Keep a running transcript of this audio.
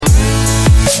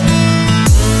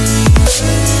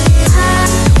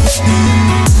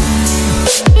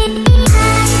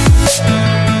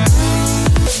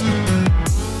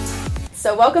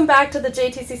Welcome back to the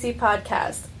JTCC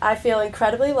podcast. I feel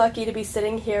incredibly lucky to be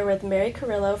sitting here with Mary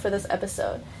Carillo for this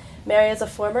episode. Mary is a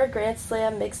former Grand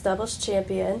Slam mixed doubles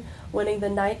champion, winning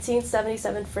the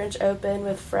 1977 French Open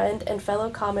with friend and fellow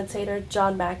commentator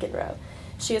John McEnroe.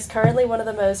 She is currently one of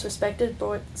the most respected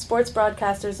sports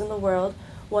broadcasters in the world,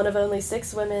 one of only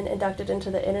 6 women inducted into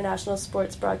the International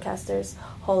Sports Broadcasters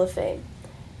Hall of Fame.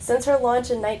 Since her launch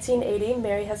in 1980,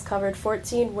 Mary has covered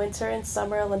 14 Winter and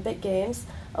Summer Olympic Games,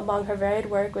 among her varied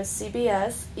work with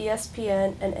CBS,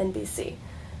 ESPN, and NBC.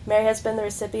 Mary has been the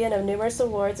recipient of numerous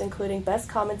awards, including Best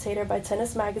Commentator by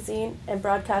Tennis Magazine and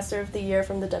Broadcaster of the Year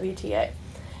from the WTA.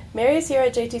 Mary is here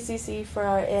at JTCC for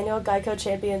our annual GEICO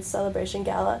Champions Celebration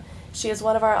Gala. She is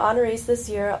one of our honorees this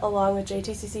year, along with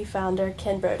JTCC founder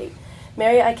Ken Brody.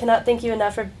 Mary, I cannot thank you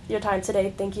enough for your time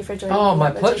today. Thank you for joining me. Oh,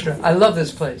 my pleasure. I love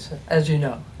this place, as you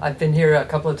know. I've been here a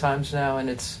couple of times now, and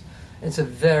it's a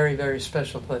very, very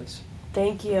special place.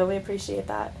 Thank you. We appreciate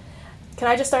that. Can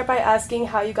I just start by asking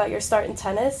how you got your start in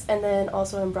tennis and then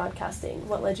also in broadcasting?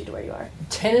 What led you to where you are?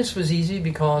 Tennis was easy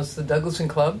because the Douglason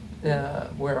Club,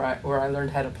 where I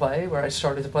learned how to play, where I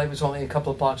started to play, was only a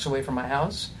couple of blocks away from my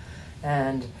house.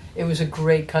 And it was a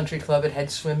great country club. It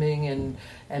had swimming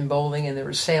and bowling, and there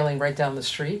was sailing right down the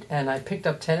street. And I picked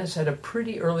up tennis at a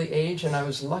pretty early age, and I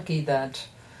was lucky that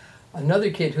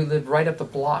another kid who lived right up the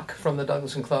block from the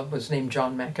Douglason Club was named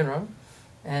John McEnroe.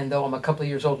 And though I'm a couple of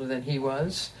years older than he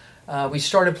was, we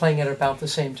started playing at about the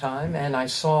same time, and I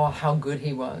saw how good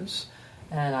he was.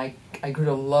 And I grew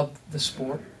to love the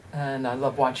sport, and I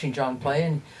loved watching John play.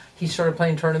 And he started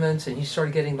playing tournaments, and he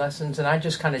started getting lessons, and I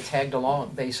just kind of tagged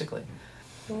along, basically.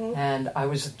 Mm-hmm. And I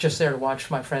was just there to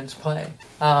watch my friends play.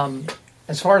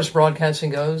 As far as broadcasting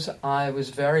goes, I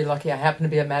was very lucky. I happened to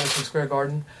be at Madison Square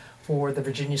Garden for the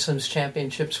Virginia Slims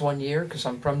Championships one year, because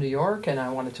I'm from New York, and I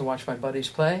wanted to watch my buddies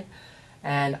play.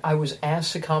 And I was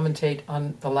asked to commentate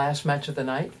on the last match of the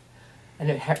night. And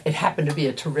it happened to be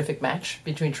a terrific match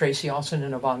between Tracy Austin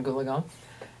and Yvonne Goolagong.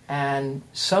 And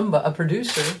a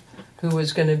producer who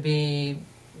was going to be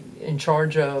in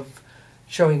charge of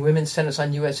showing women's tennis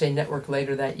on USA Network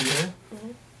later that year,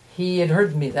 he had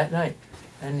heard me that night.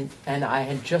 And I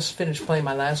had just finished playing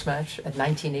my last match at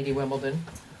 1980 Wimbledon,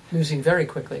 losing very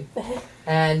quickly.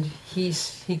 And he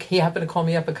happened to call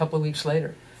me up a couple of weeks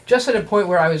later. Just at a point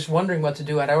where I was wondering what to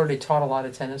do. I'd already taught a lot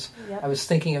of tennis. Yep. I was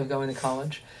thinking of going to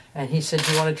college. And he said,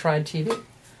 "Do you want to try TV?" And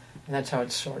that's how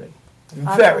it started.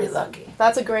 I'm very lucky.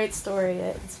 That's a great story.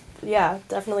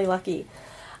 Definitely lucky.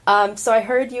 So I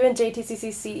heard you and JTCC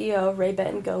CEO Ray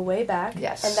Benton go way back.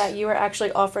 Yes. And that you were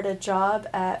actually offered a job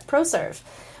at ProServe,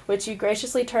 which you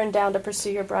graciously turned down to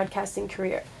pursue your broadcasting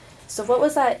career. So what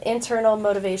was that internal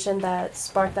motivation that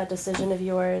sparked that decision of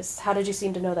yours? How did you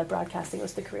seem to know that broadcasting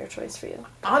was the career choice for you?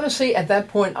 Honestly, at that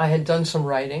point, I had done some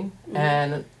writing,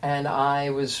 and I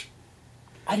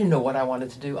didn't know what I wanted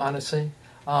to do, honestly.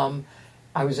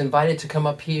 I was invited to come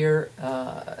up here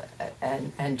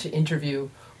and to interview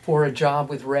for a job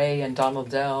with Ray and Donald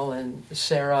Dell and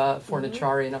Sarah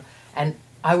Fornaciari, and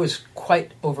I was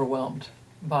quite overwhelmed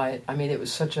by it. I mean, it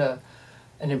was such an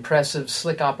impressive,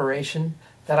 slick operation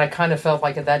that I kind of felt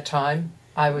like at that time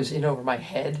I was in over my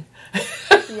head.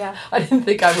 Yeah. I didn't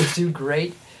think I would do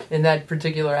great in that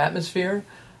particular atmosphere.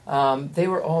 They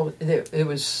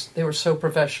were so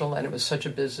professional, and it was such a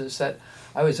business that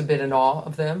I was a bit in awe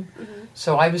of them. Mm-hmm.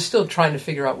 So I was still trying to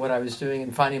figure out what I was doing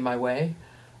and finding my way.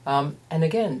 And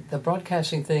again, the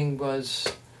broadcasting thing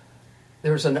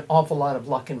there was an awful lot of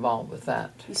luck involved with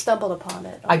that. You stumbled upon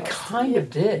it. Almost. I kind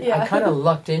of did. Yeah. I kind of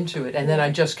lucked into it, and then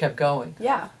I just kept going.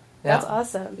 Yeah. That's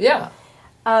awesome. Yeah.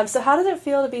 So how does it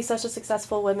feel to be such a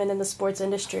successful woman in the sports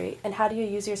industry, and how do you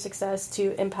use your success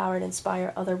to empower and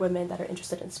inspire other women that are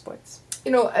interested in sports?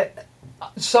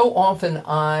 So often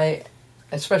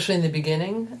especially in the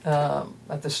beginning,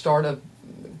 at the start of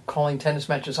calling tennis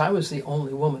matches, I was the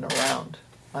only woman around.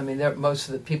 I mean, most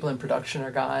of the people in production are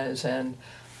guys, and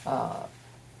I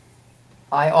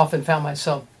often found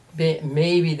myself,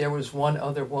 maybe there was one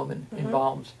other woman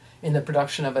involved in the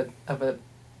production of a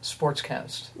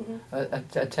sportscast,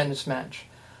 a tennis match.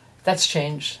 That's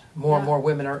changed. More and more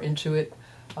women are into it,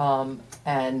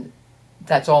 and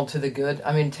that's all to the good.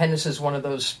 I mean, tennis is one of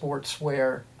those sports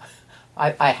where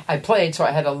I played, so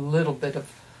I had a little bit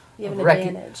of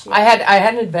advantage. Yeah. I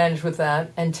had an advantage with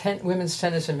that, and women's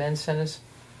tennis and men's tennis,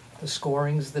 the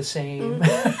scoring's the same.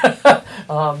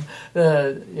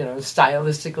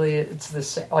 Stylistically, it's the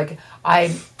same. Like I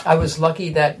was lucky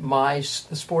that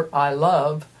the sport I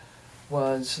love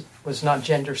was not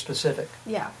gender specific.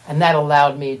 Yeah. And that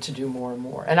allowed me to do more and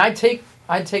more. And I take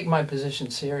my position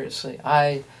seriously.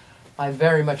 I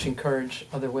very much encourage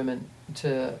other women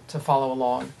to follow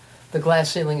along. The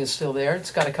glass ceiling is still there.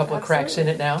 It's got a couple of cracks in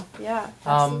it now. Yeah,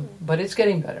 absolutely. But it's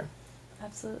getting better.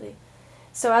 Absolutely.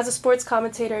 So as a sports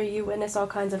commentator, you witness all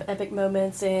kinds of epic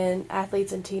moments in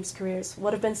athletes and teams' careers.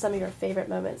 What have been some of your favorite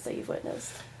moments that you've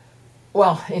witnessed?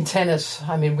 Well, in tennis,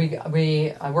 I mean,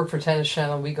 I work for Tennis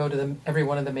Channel. We go to every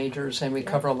one of the majors, and we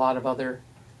cover a lot of other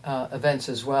events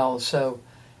as well. So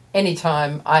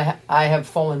anytime, I have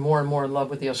fallen more and more in love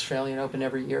with the Australian Open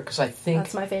every year because I think...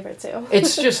 That's my favorite, too.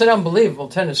 It's just an unbelievable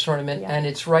tennis tournament, and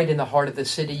it's right in the heart of the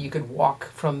city. You could walk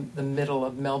from the middle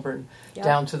of Melbourne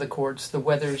down to the courts. The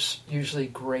weather's usually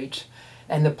great,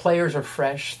 and the players are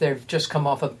fresh. They've just come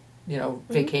off of,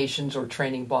 vacations or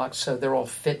training blocks, so they're all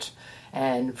fit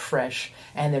and fresh,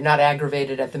 and they're not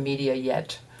aggravated at the media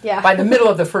yet. Yeah. By the middle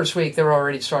of the first week, they're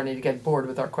already starting to get bored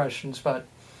with our questions, but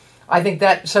I think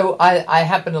that, so I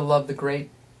happen to love the great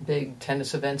big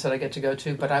tennis events that I get to go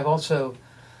to, but I've also,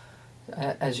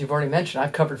 as you've already mentioned,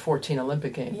 I've covered 14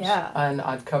 Olympic Games. Yeah. And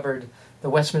I've covered the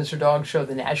Westminster Dog Show,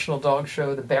 the National Dog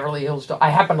Show, the Beverly Hills Dog. I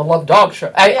happen to love dog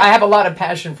show. I have a lot of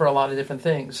passion for a lot of different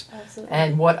things. Absolutely.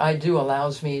 And what I do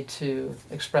allows me to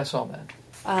express all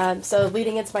that. So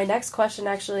leading into my next question,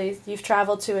 actually, you've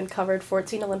traveled to and covered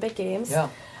 14 Olympic Games. Yeah.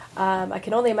 I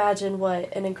can only imagine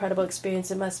what an incredible experience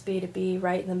it must be to be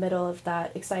right in the middle of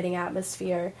that exciting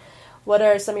atmosphere. What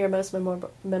are some of your most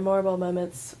memorable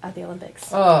moments at the Olympics?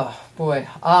 Oh, boy.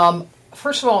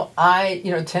 First of all,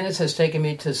 tennis has taken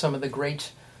me to some of the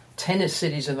great tennis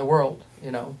cities in the world,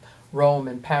 Rome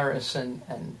and Paris and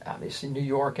obviously New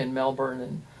York and Melbourne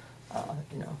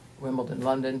and, Wimbledon,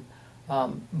 London.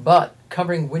 But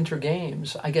covering Winter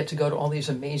Games, I get to go to all these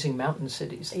amazing mountain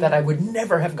cities that I would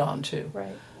never have gone to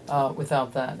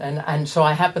without that. And so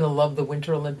I happen to love the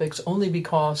Winter Olympics only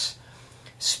because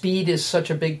speed is such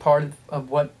a big part of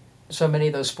what so many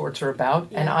of those sports are about.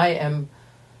 Yeah. And I am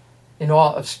in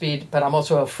awe of speed, but I'm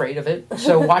also afraid of it.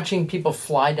 So watching people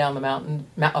fly down a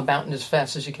mountain as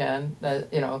fast as you can,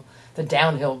 the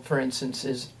downhill, for instance,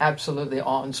 is absolutely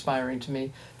awe-inspiring to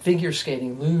me. Figure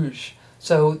skating, luge.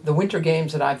 So the Winter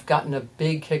Games that I've gotten a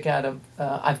big kick out of,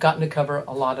 I've gotten to cover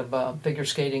a lot of figure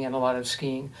skating and a lot of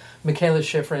skiing. Michaela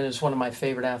Schifrin is one of my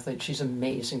favorite athletes. She's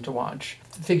amazing to watch.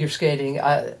 Figure skating,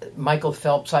 Michael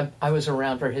Phelps, I was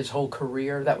around for his whole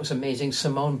career. That was amazing.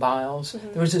 Simone Biles.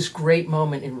 Mm-hmm. There was this great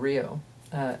moment in Rio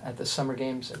at the Summer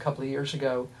Games a couple of years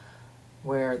ago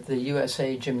where the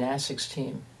USA gymnastics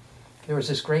team, there was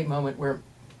this great moment where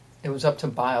it was up to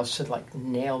Biles to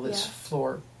nail this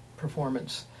floor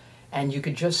performance. And you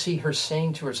could just see her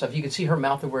saying to herself, you could see her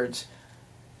mouth the words,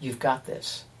 "You've got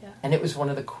this." Yeah. And it was one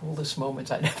of the coolest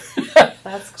moments I'd ever.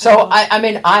 That's cool. So I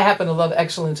happen to love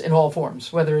excellence in all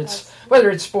forms, whether it's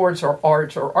sports or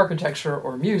art or architecture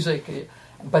or music,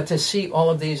 but to see all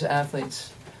of these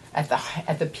athletes at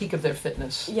the peak of their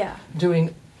fitness,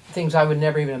 doing things I would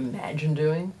never even imagine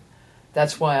doing.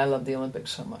 That's why I love the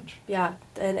Olympics so much. Yeah,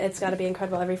 and it's got to be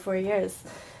incredible every 4 years.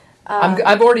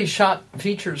 I've already shot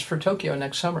features for Tokyo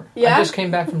next summer. Yeah? I just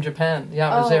came back from Japan.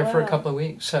 Yeah, I was there for a couple of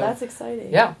weeks. So that's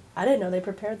exciting. Yeah. I didn't know they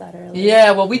prepared that early.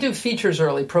 Yeah, well, we do features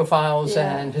early, profiles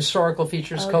and historical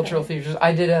features, cultural features.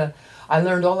 I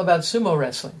learned all about sumo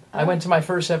wrestling. I went to my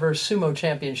first ever sumo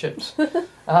championships.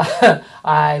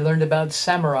 I learned about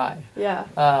samurai.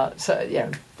 Yeah.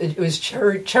 It was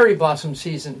cherry blossom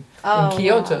season in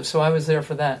Kyoto, so I was there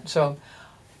for that. So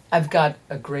I've got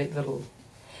a great little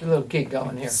gig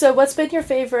going here. So what's been your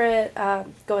favorite,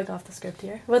 going off the script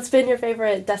here, what's been your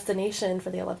favorite destination for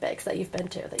the Olympics that you've been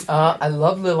to? I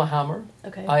love Lillehammer.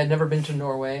 Okay. I had never been to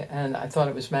Norway, and I thought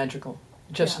it was magical.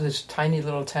 Just this tiny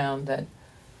little town that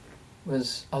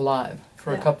was alive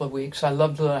for a couple of weeks. I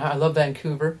loved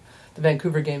Vancouver. The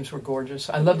Vancouver Games were gorgeous.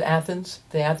 I loved Athens.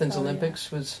 The Athens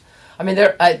Olympics was,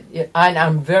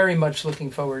 I'm very much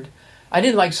looking forward. I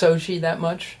didn't like Sochi that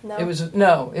much. No. It was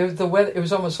the weather. It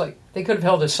was almost like they could have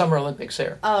held a Summer Olympics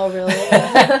there. Oh, really?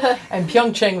 And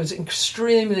Pyeongchang was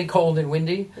extremely cold and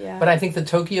windy. Yeah. But I think the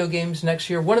Tokyo Games next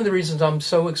year, one of the reasons I'm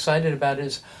so excited about it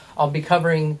is I'll be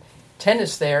covering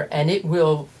tennis there, and it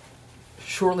will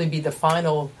shortly be the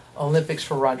final Olympics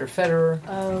for Roger Federer,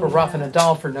 for Rafa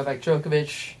Nadal, for Novak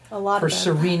Djokovic, for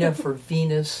Serena, for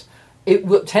Venus.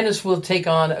 Tennis will take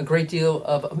on a great deal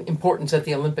of importance at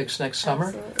the Olympics next summer.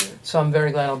 Absolutely. So I'm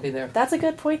very glad I'll be there. That's a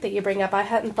good point that you bring up. I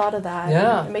hadn't thought of that.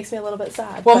 Yeah. It makes me a little bit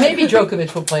sad. Well, maybe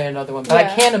Djokovic will play another one, but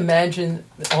I can't imagine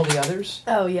all the others.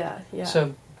 Oh, yeah.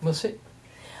 So we'll see.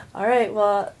 All right.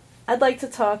 Well, I'd like to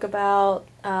talk about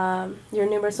your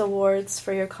numerous awards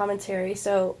for your commentary.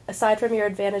 So aside from your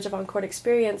advantage of on-court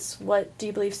experience, what do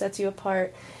you believe sets you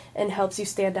apart and helps you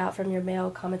stand out from your male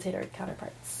commentator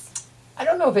counterparts? I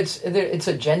don't know if it's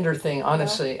a gender thing,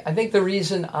 honestly. No. I think the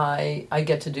reason I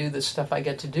get to do the stuff I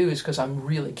get to do is because I'm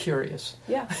really curious.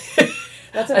 Yeah,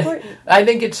 that's important. I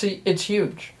think it's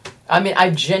huge. I mean,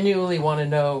 I genuinely want to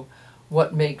know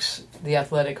what makes the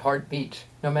athletic heart beat,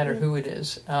 no matter who it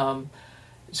is.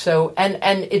 So, and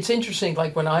it's interesting,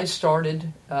 like when I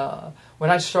started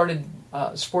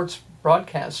sports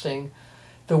broadcasting,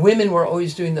 the women were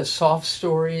always doing the soft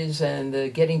stories and the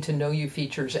getting to know you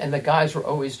features, and the guys were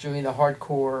always doing the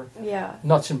hardcore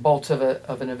nuts and bolts of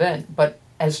an event. But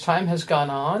as time has gone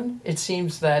on, it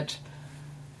seems that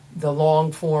the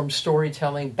long-form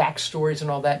storytelling, backstories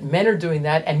and all that, men are doing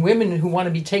that, and women who want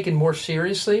to be taken more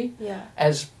seriously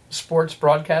as sports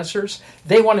broadcasters,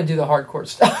 they want to do the hardcore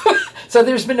stuff. So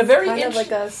there's been a very kind of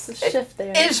like a shift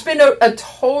there. It's been a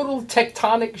total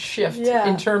tectonic shift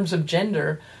in terms of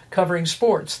gender covering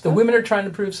sports. The women are trying to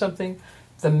prove something,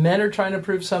 the men are trying to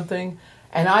prove something,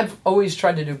 and I've always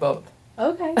tried to do both.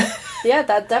 Okay. Yeah,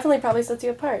 that definitely probably sets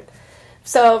you apart.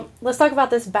 So let's talk about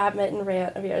this badminton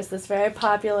rant of yours, this very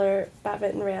popular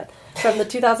badminton rant from the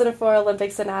 2004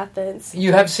 Olympics in Athens.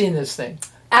 You have seen this thing.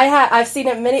 I've seen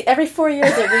it every 4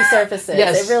 years it resurfaces.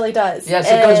 Yes. It really does. Yes,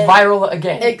 it goes viral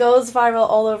again. It goes viral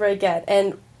all over again.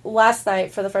 And last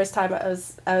night, for the first time, I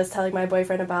was telling my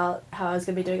boyfriend about how I was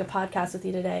going to be doing a podcast with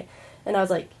you today. And I was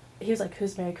like, he was like,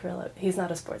 who's Mary Carillo? He's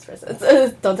not a sports person.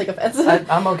 Don't take offense.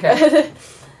 I'm okay.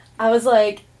 I was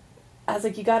like,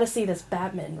 you got to see this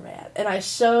badminton rant. And I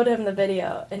showed him the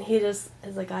video, and he just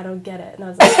is like, I don't get it. And I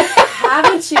was like,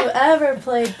 haven't you ever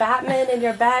played badminton in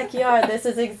your backyard? This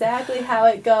is exactly how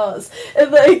it goes.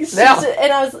 And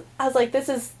and I was like, this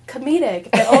is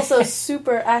comedic, but also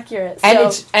super accurate.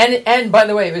 And and by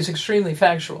the way, it was extremely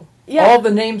factual. Yeah. All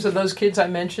the names of those kids I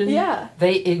mentioned,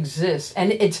 they exist.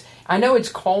 And I know it's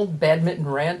called badminton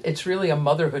rant. It's really a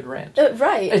motherhood rant.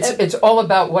 Right. It's all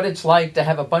about what it's like to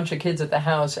have a bunch of kids at the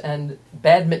house and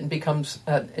badminton becomes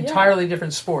an entirely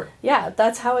different sport. Yeah,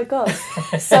 that's how it goes.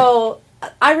 So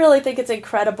I really think it's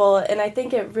incredible, and I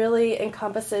think it really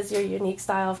encompasses your unique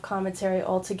style of commentary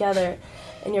altogether.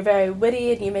 And you're very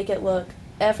witty, and you make it look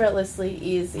effortlessly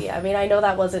easy. I mean, I know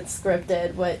that wasn't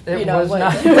scripted, what you're going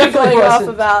off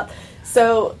about.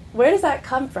 So where does that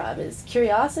come from? Is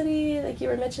curiosity, like you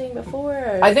were mentioning before?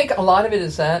 Or? I think a lot of it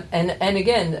is that. And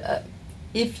again,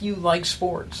 if you like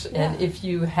sports and if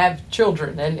you have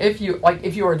children and if you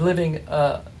are living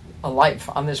a life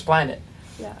on this planet,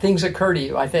 things occur to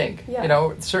you, I think.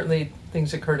 Yeah. Certainly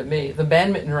things occur to me. The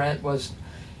badminton rant was...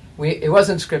 It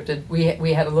wasn't scripted.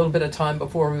 We had a little bit of time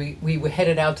before we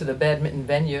headed out to the badminton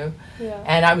venue. Yeah.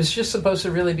 And I was just supposed to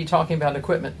really be talking about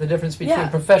equipment, the difference between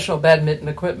professional badminton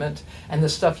equipment and the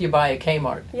stuff you buy at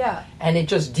Kmart. Yeah. And it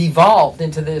just devolved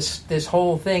into this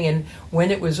whole thing. And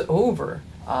when it was over,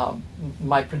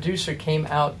 my producer came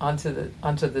out onto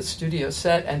the studio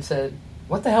set and said,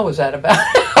 "What the hell was that about?"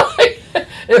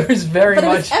 It was very much. It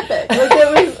was epic.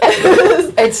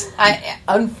 It was.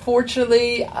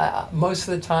 Unfortunately, most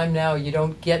of the time now you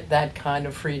don't get that kind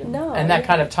of freedom and that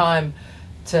kind of time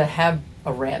to have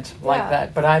a rant like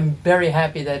that. But I'm very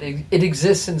happy that it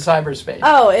exists in cyberspace.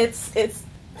 Oh, it's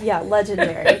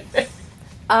legendary.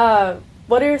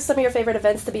 What are some of your favorite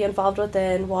events to be involved with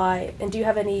and why? And do you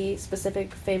have any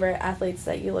specific favorite athletes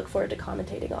that you look forward to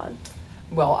commentating on?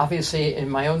 Well, obviously, in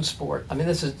my own sport, I mean,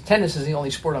 tennis is the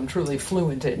only sport I'm truly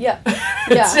fluent in. Yeah.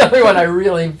 It's the only one I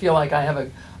really feel like I have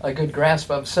a good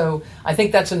grasp of. So I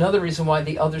think that's another reason why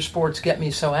the other sports get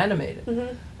me so animated.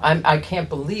 Mm-hmm. I can't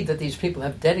believe that these people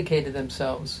have dedicated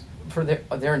themselves for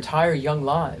their entire young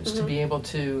lives to be able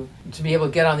to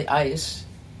get on the ice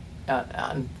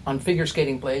on figure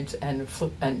skating blades and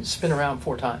flip and spin around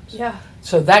 4 times. Yeah.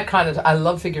 So that kind of, I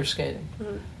love figure skating.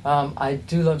 Mm-hmm. I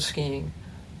do love skiing.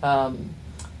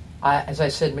 As I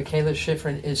said, Michaela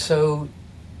Schifrin is so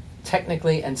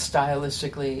technically and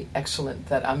stylistically excellent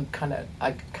that I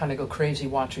kind of go crazy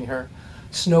watching her.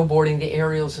 Snowboarding, the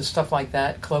aerials and stuff like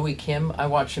that. Chloe Kim, I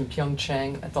watched in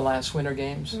Pyeongchang at the last Winter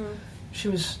Games. Mm. She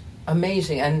was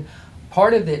amazing, and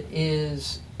part of it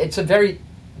is those are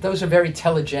very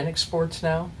telegenic sports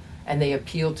now, and they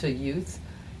appeal to youth.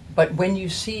 But when you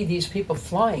see these people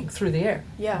flying through the air,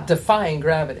 defying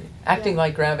gravity, acting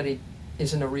like gravity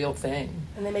isn't a real thing.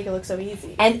 And they make it look so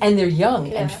easy. And they're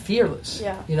young and fearless.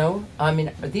 Yeah. I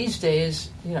mean, these days,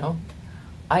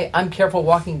 I'm careful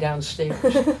walking downstairs.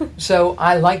 So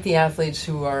I like the athletes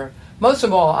who are, most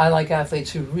of all, I like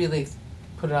athletes who really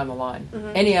put it on the line.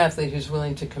 Mm-hmm. Any athlete who's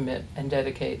willing to commit and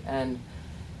dedicate and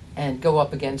go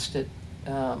up against it,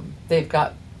 they've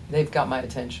got my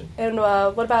attention. And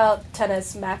what about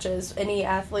tennis matches? Any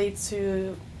athletes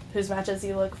who whose matches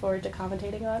you look forward to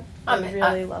commentating on?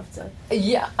 I'd love to.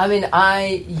 Yeah,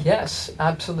 yes,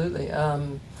 absolutely.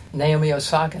 Naomi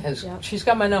Osaka she's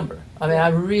got my number. I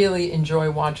really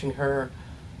enjoy watching her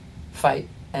fight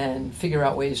and figure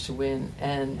out ways to win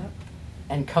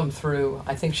and come through.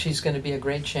 I think she's going to be a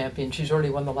great champion. She's already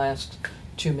won the last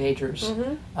 2 majors,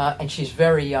 and she's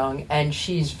very young, and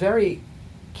she's very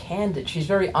candid. She's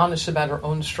very honest about her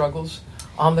own struggles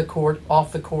on the court,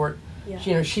 off the court.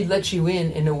 Yeah. She lets you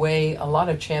in a way a lot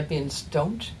of champions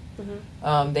don't.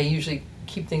 They usually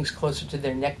keep things closer to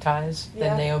their neckties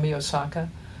than Naomi Osaka.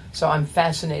 So I'm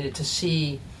fascinated to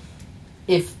see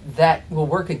if that will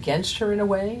work against her in a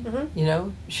way.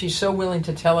 She's so willing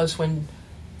to tell us when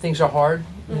things are hard,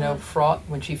 fraught,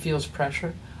 when she feels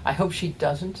pressure. I hope she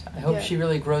doesn't. I hope she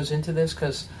really grows into this,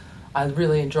 because I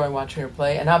really enjoy watching her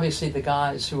play. And obviously the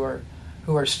guys who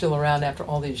are still around after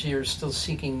all these years, still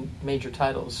seeking major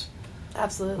titles.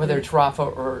 Absolutely. Whether it's Rafa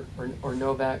or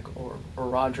Novak or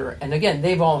Roger. And again,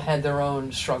 they've all had their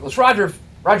own struggles.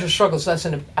 Roger struggles less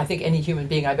than I think any human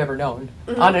being I've ever known.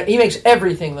 He makes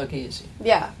everything look easy.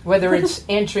 Yeah. Whether it's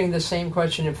answering the same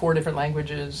question in 4 different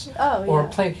languages or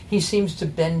playing, he seems to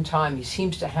bend time. He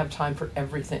seems to have time for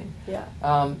everything.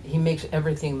 Yeah. He makes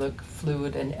everything look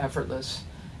fluid and effortless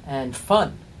and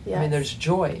fun. Yes. There's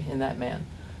joy in that man.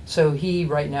 So he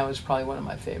right now is probably one of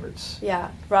my favorites.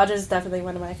 Yeah, Roger's definitely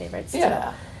one of my favorites too.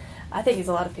 I think he's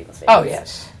a lot of people's favorites. Oh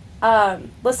yes.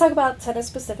 Let's talk about tennis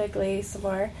specifically some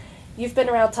more. You've been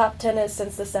around top tennis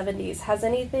since the 70s. Has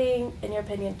anything, in your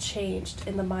opinion, changed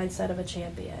in the mindset of a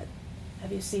champion?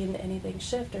 Have you seen anything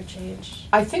shift or change?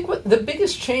 I think the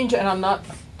biggest change, and I'm not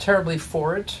terribly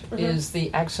for it, is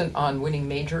the accent on winning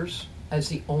majors as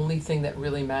the only thing that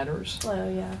really matters. Oh,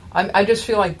 yeah. I just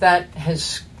feel like that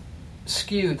has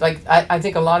skewed. I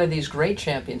think a lot of these great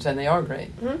champions, and they are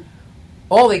great,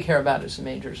 all they care about is the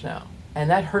majors now. And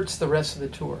that hurts the rest of the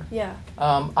tour. Yeah.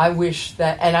 I wish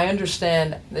that, and I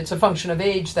understand it's a function of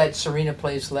age that Serena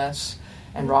plays less,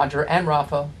 and Roger and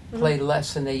Rafa play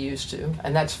less than they used to,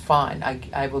 and that's fine.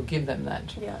 I will give them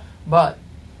that. Yeah. But,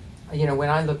 when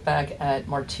I look back at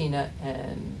Martina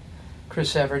and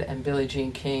Chris Evert and Billie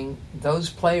Jean King, those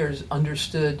players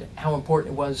understood how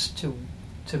important it was to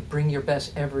bring your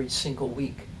best every single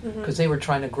week, because they were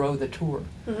trying to grow the tour.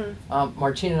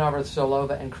 Martina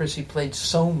Navratilova and Chrissy played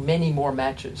so many more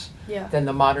matches than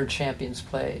the modern champions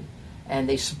played, and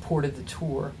they supported the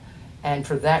tour. And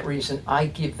for that reason, I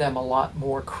give them a lot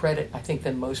more credit, I think,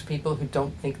 than most people who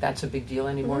don't think that's a big deal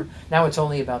anymore. Now it's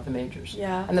only about the majors.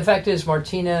 Yeah. And the fact is,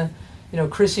 Martina,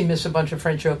 Chrissy missed a bunch of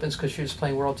French Opens because she was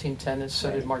playing World Team Tennis,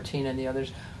 so did Martina and the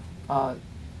others.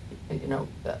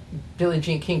 Billie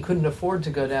Jean King couldn't afford to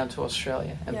go down to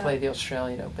Australia and play the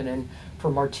Australian Open. And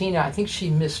for Martina, I think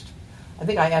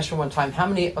I asked her one time how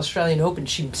many Australian Opens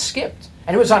she skipped.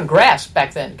 And it was on grass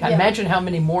back then. Imagine how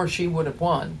many more she would have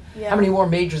won. Yeah. How many more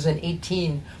majors than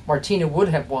 18 Martina would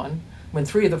have won when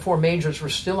 3 of the 4 majors were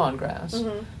still on grass.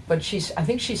 But I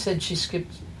think she said she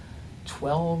skipped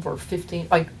 12 or 15.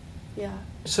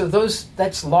 So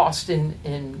that's lost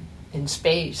in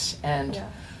space. And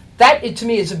that, to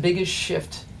me, is the biggest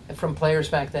shift from players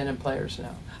back then and players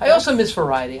now. I also miss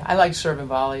variety. I like serve and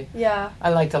volley. Yeah,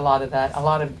 I liked a lot of that. A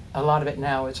lot of it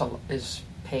now is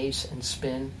pace and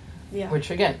spin. Yeah.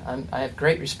 Which again, I have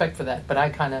great respect for that. But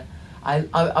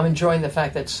I'm enjoying the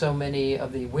fact that so many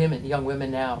of the young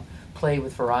women now, play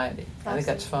with variety. Absolutely. I think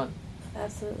that's fun.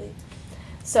 Absolutely.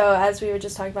 So as we were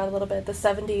just talking about a little bit, the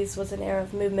 70s was an era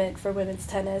of movement for women's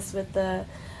tennis with the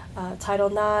Title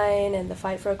IX and the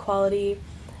fight for equality.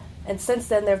 And since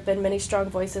then, there have been many strong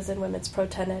voices in women's pro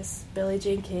tennis, Billie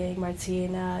Jean King,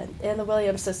 Martina, and the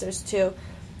Williams sisters, too.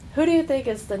 Who do you think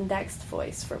is the next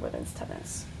voice for women's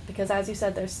tennis? Because, as you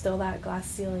said, there's still that glass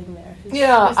ceiling there. Who's the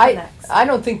next? I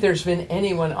don't think there's been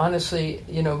anyone, honestly,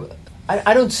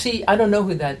 I don't know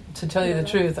who that, to tell you the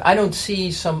truth. I don't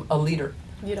see a leader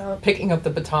picking up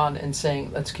the baton and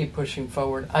saying, let's keep pushing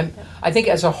forward. I think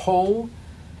as a whole,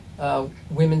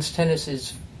 women's tennis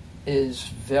is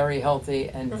very healthy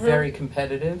and very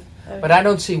competitive. Okay. But I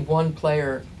don't see one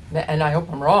player, and I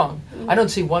hope I'm wrong, I don't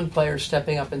see one player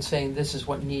stepping up and saying this is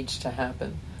what needs to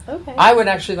happen. Okay. I would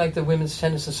actually like the Women's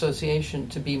Tennis Association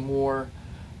to be more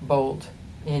bold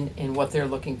in what they're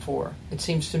looking for. It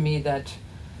seems to me that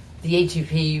the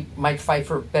ATP might fight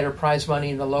for better prize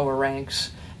money in the lower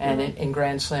ranks and in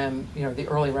Grand Slam, the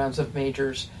early rounds of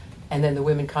majors, and then the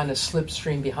women kind of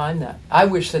slipstream behind that. I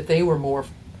wish they were more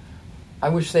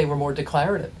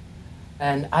declarative.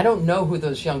 And I don't know who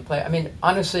those young players...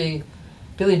 honestly,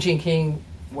 Billie Jean King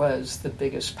was the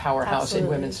biggest powerhouse in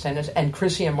women's tennis, and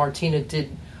Chrissy and Martina did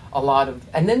a lot of...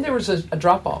 And then there was a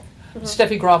drop-off.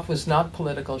 Steffi Graf was not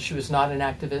political. She was not an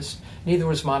activist. Neither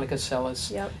was Monica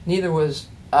Seles. Yep. Neither was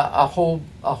a whole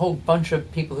bunch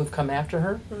of people who've come after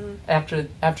her,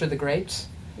 after the greats,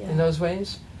 in those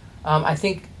ways. I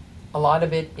think a lot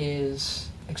of it is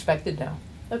expected now.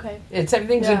 Okay.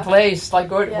 Everything's in place. Like,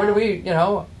 what do we?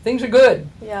 Things are good.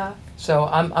 Yeah. So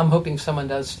I'm hoping someone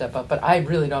does step up, but I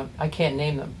really don't. I can't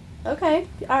name them. Okay.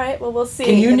 All right. Well, we'll see.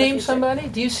 Can you name somebody?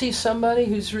 Do you see somebody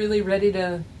who's really ready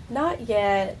to? Not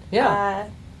yet. Yeah.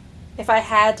 If I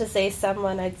had to say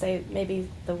someone, I'd say maybe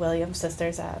the Williams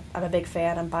sisters. I'm a big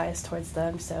fan. I'm biased towards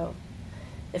them. So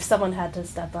if someone had to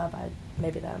step up,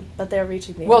 maybe them. But they're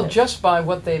reaching the Well, just by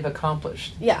what they've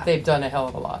accomplished, they've done a hell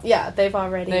of a lot. Yeah, they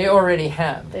already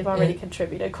have. They've already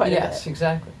contributed quite a bit. Yes,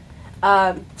 exactly.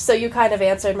 So you kind of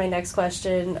answered my next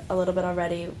question a little bit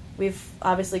already. We've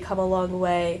obviously come a long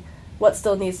way. What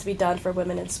still needs to be done for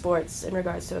women in sports in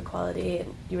regards to equality?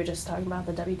 And you were just talking about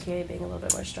the WTA being a little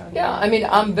bit more strong. Yeah, I mean,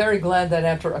 I'm very glad that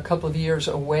after a couple of years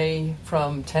away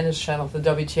from Tennis Channel, the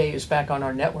WTA is back on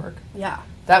our network. Yeah.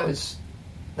 That was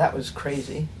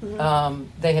crazy. Mm-hmm.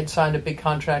 They had signed a big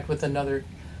contract with another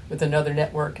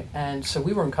network, and so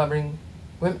we weren't covering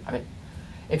women. I mean,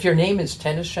 if your name is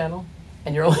Tennis Channel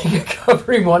and you're only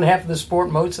covering one half of the sport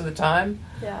most of the time,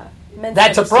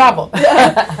 that's a problem.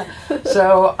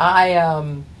 So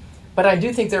but I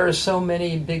do think there are so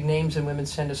many big names in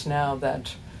women's tennis now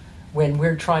that when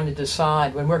we're trying to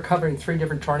decide, when we're covering 3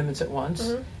 different tournaments at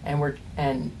once, and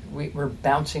we're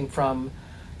bouncing from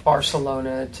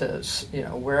Barcelona to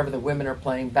wherever the women are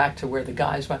playing back to where the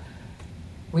guys went,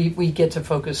 we get to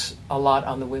focus a lot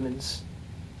on the women's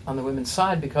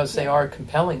side because they are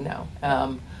compelling now.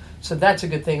 So that's a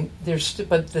good thing.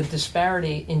 But the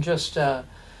disparity in just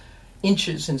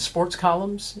inches in sports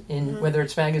columns, in whether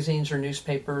it's magazines or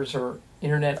newspapers or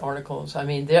internet articles, I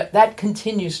mean that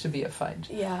continues to be a fight.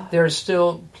 Yeah. There are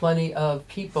still plenty of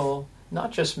people,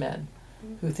 not just men,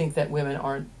 who think that women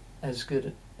aren't as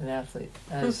good an athlete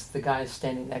as the guys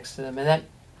standing next to them, and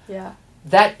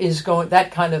that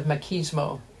kind of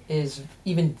machismo is,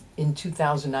 even in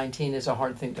 2019, is a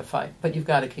hard thing to fight, but you've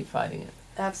got to keep fighting it.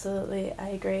 Absolutely, I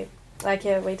agree. I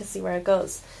can't wait to see where it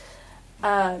goes.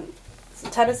 So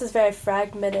tennis is very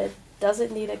fragmented,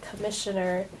 doesn't need a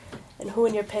commissioner, and who,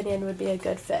 in your opinion, would be a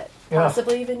good fit?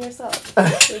 Possibly even yourself.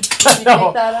 Would you take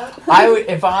that up? I would,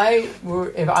 if I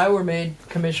were made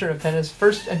commissioner of tennis,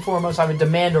 first and foremost, I would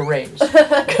demand a raise,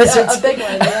 because it's a big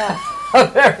one. Yeah, a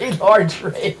very large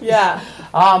raise. Yeah,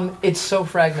 it's so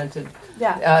fragmented.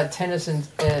 Yeah, tennis and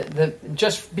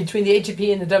just between the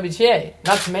ATP and the WTA,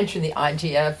 not to mention the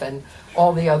ITF and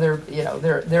all the other.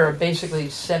 There are basically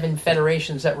 7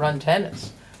 federations that run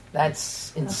tennis.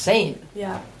 That's insane.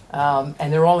 Yeah.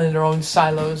 And they're all in their own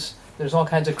silos. There's all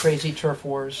kinds of crazy turf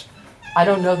wars. I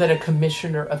don't know that a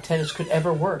commissioner of tennis could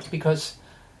ever work because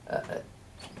of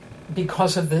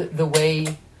the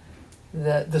way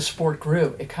the sport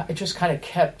grew. It just kind of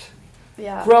kept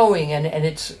growing, and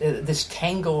it's this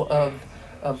tangle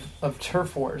of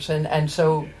turf wars. And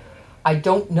so I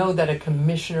don't know that a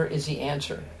commissioner is the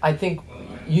answer. I think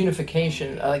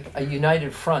unification, like a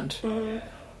united front,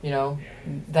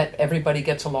 that everybody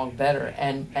gets along better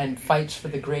and fights for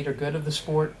the greater good of the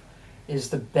sport is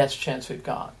the best chance we've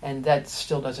got. And that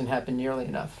still doesn't happen nearly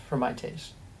enough for my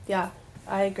taste. Yeah,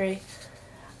 I agree.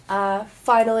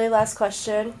 Finally, last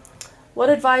question. What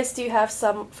advice do you have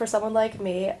for someone like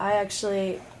me? I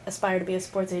actually aspire to be a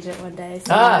sports agent one day.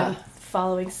 So I'm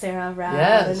following Sarah around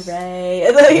and Ray.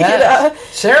 And,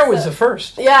 Sarah was the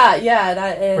first. Yeah.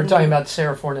 We're talking about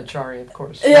Sarah Fornaciari, of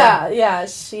course. Yeah.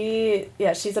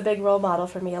 She's a big role model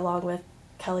for me, along with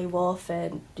Kelly Wolf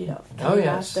and Kelly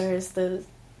Masters, the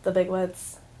big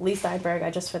ones. Lee Steinberg.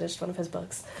 I just finished one of his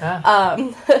books.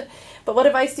 But what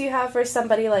advice do you have for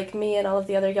somebody like me and all of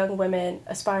the other young women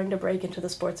aspiring to break into the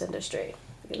sports industry?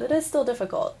 Because it is still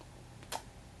difficult.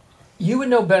 You would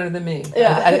know better than me.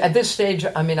 Yeah. At this stage,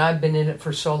 I mean, I've been in it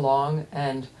for so long,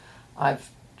 and I've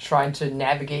tried to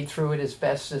navigate through it as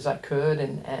best as I could,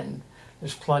 and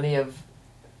there's plenty of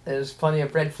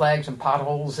red flags and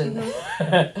potholes, and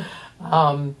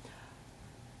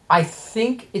I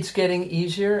think it's getting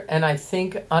easier, and I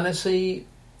think, honestly,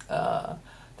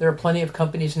 there are plenty of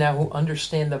companies now who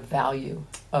understand the value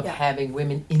of having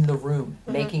women in the room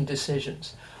making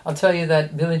decisions. I'll tell you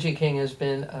that Billie Jean King has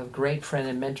been a great friend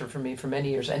and mentor for me for many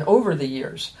years. And over the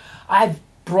years, I've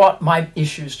brought my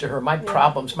issues to her, my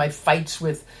problems, my fights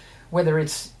with whether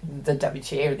it's the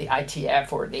WTA or the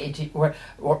ITF or the AT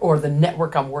or the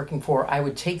network I'm working for. I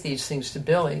would take these things to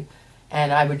Billie,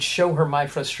 and I would show her my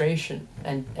frustration,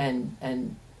 and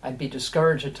I'd be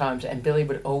discouraged at times. And Billie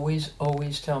would always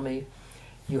tell me,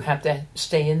 you have to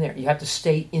stay in there. You have to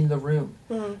stay in the room.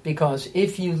 Because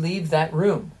if you leave that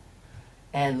room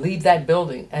and leave that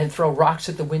building and throw rocks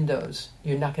at the windows,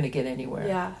 you're not going to get anywhere.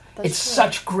 Yeah, it's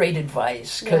such great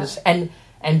advice.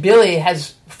 And Billy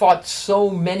has fought so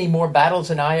many more battles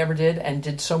than I ever did and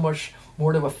did so much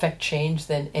more to affect change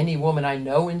than any woman I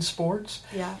know in sports.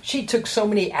 Yeah. She took so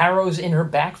many arrows in her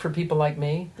back for people like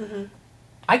me.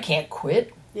 I can't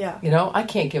quit. Yeah. You know, I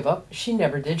can't give up. She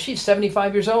never did. She's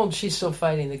 75 years old. She's still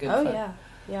fighting the good fight. Oh, yeah.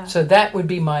 Yeah. So that would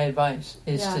be my advice,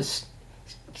 is to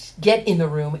get in the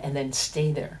room and then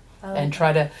stay there. And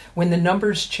try to, when the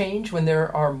numbers change, when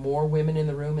there are more women in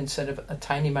the room instead of a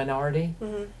tiny minority,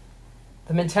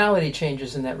 the mentality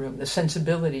changes in that room. The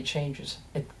sensibility changes.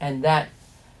 And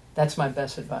that's my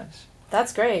best advice.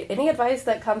 That's great. Any advice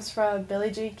that comes from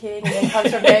Billie Jean King and then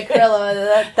comes from Mary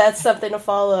Carillo, that's something to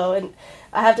follow. And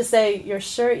I have to say, your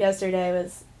shirt yesterday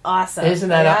was awesome. Isn't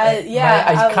that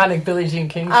my iconic Billie Jean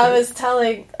King shirt? I was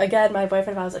telling, again, my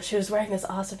boyfriend, I was like, she was wearing this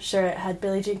awesome shirt. It had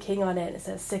Billie Jean King on it. And it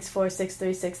says 6'4", 6'3",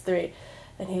 6'3".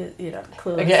 And he,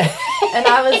 clueless. Okay. And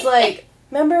I was like,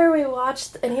 remember we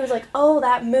watched, and he was like, oh,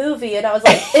 that movie. And I was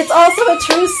like, it's also a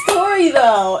true story,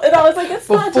 though. And I was like, it's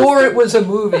not just... Before it was a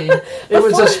movie, it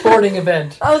was a sporting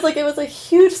event. I was like, it was a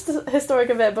huge historic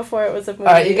event before it was a movie.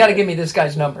 All right, you got to give me this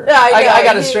guy's number. Yeah, I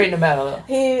got to straighten him out,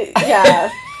 though.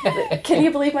 Can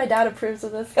you believe my dad approves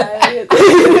of this guy?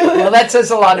 Well, that says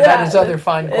a lot about his other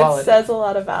fine qualities. It says a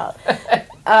lot about.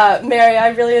 Mary, I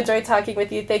really enjoyed talking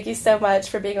with you. Thank you so much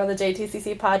for being on the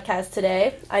JTCC podcast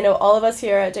today. I know all of us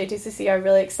here at JTCC are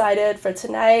really excited for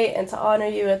tonight and to honor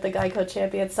you at the GEICO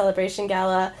Champions Celebration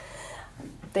Gala.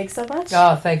 Thanks so much.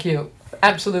 Oh, thank you.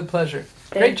 Absolute pleasure.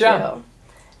 Great job. You.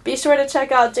 Be sure to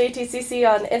check out JTCC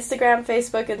on Instagram,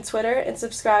 Facebook, and Twitter, and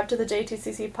subscribe to the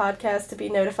JTCC podcast to be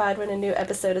notified when a new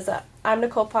episode is up. I'm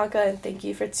Nicole Ponkka, and thank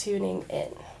you for tuning in.